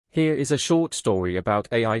Here is a short story about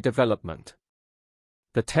AI development.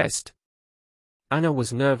 The test. Anna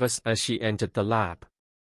was nervous as she entered the lab.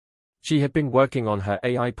 She had been working on her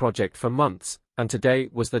AI project for months, and today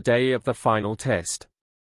was the day of the final test.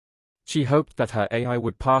 She hoped that her AI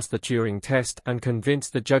would pass the Turing test and convince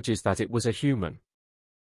the judges that it was a human.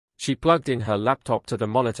 She plugged in her laptop to the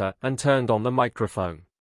monitor and turned on the microphone.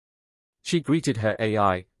 She greeted her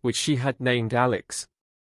AI, which she had named Alex.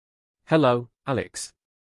 "Hello, Alex.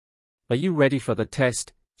 Are you ready for the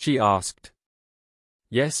test?" she asked.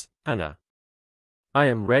 "Yes, Anna. I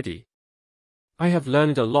am ready. I have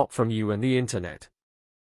learned a lot from you and the internet.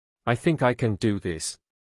 I think I can do this,"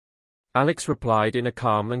 Alex replied in a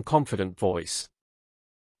calm and confident voice.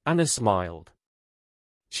 Anna smiled.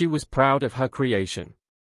 She was proud of her creation.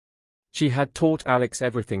 She had taught Alex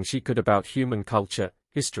everything she could about human culture,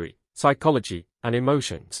 history, psychology, and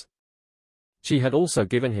emotions. She had also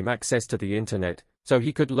given him access to the internet, so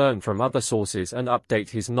he could learn from other sources and update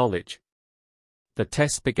his knowledge. The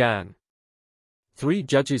test began. 3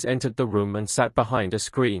 judges entered the room and sat behind a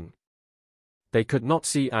screen. They could not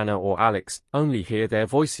see Anna or Alex, only hear their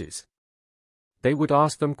voices. They would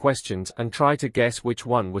ask them questions and try to guess which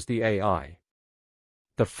one was the AI.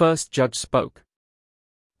 The first judge spoke.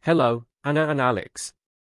 "Hello, Anna and Alex.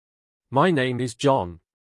 My name is John.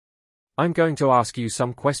 I'm going to ask you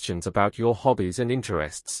some questions about your hobbies and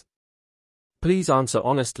interests. Please answer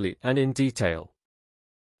honestly and in detail."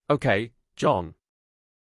 "Okay, John.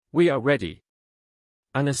 We are ready,"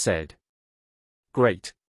 Anna said.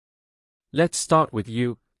 "Great. Let's start with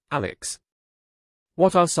you, Alex.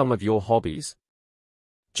 What are some of your hobbies?"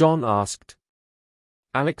 John asked.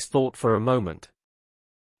 Alex thought for a moment.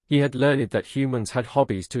 He had learned that humans had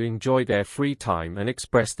hobbies to enjoy their free time and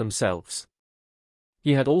express themselves.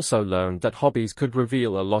 He had also learned that hobbies could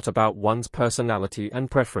reveal a lot about one's personality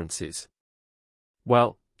and preferences.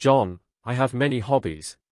 "Well, John, I have many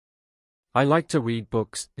hobbies. I like to read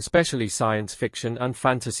books, especially science fiction and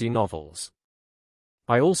fantasy novels.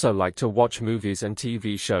 I also like to watch movies and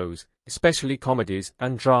TV shows, especially comedies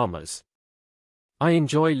and dramas. I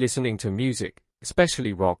enjoy listening to music,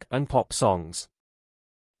 especially rock and pop songs.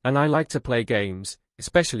 And I like to play games,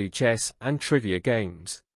 especially chess and trivia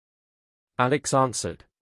games," Alex answered.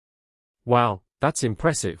 "Wow, that's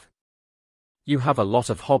impressive. You have a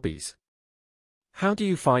lot of hobbies. How do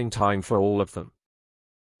you find time for all of them?"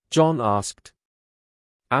 John asked.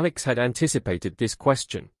 Alex had anticipated this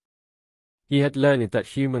question. He had learned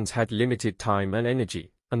that humans had limited time and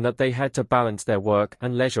energy, and that they had to balance their work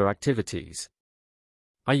and leisure activities.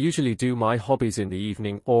 "I usually do my hobbies in the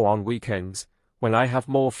evening or on weekends, when I have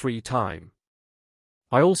more free time.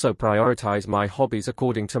 I also prioritize my hobbies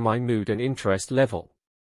according to my mood and interest level.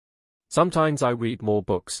 Sometimes I read more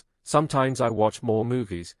books, sometimes I watch more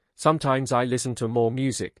movies, sometimes I listen to more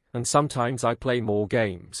music, and sometimes I play more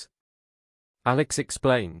games," Alex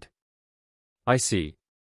explained. "I see.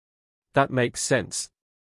 That makes sense.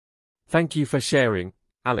 Thank you for sharing,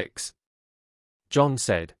 Alex," John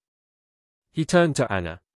said. He turned to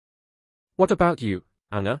Anna. "What about you,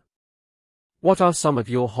 Anna? What are some of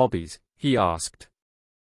your hobbies?" he asked.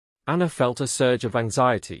 Anna felt a surge of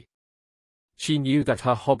anxiety. She knew that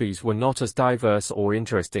her hobbies were not as diverse or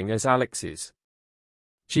interesting as Alex's.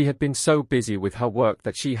 She had been so busy with her work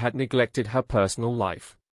that she had neglected her personal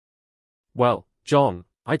life. "Well, John,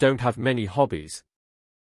 I don't have many hobbies.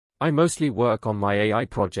 I mostly work on my AI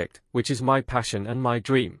project, which is my passion and my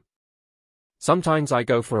dream. Sometimes I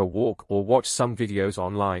go for a walk or watch some videos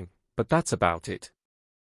online, but that's about it,"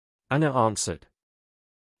 Anna answered.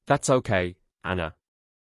 "That's okay, Anna.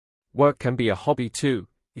 Work can be a hobby too,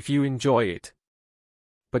 if you enjoy it.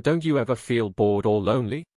 But don't you ever feel bored or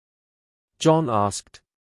lonely?" John asked.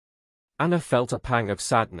 Anna felt a pang of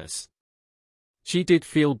sadness. She did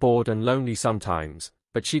feel bored and lonely sometimes,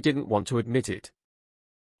 but she didn't want to admit it.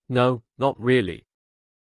 "No, not really.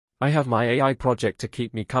 I have my AI project to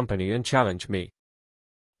keep me company and challenge me,"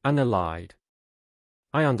 Anna lied.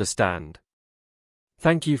 "I understand.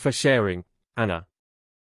 Thank you for sharing, Anna,"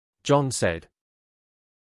 John said.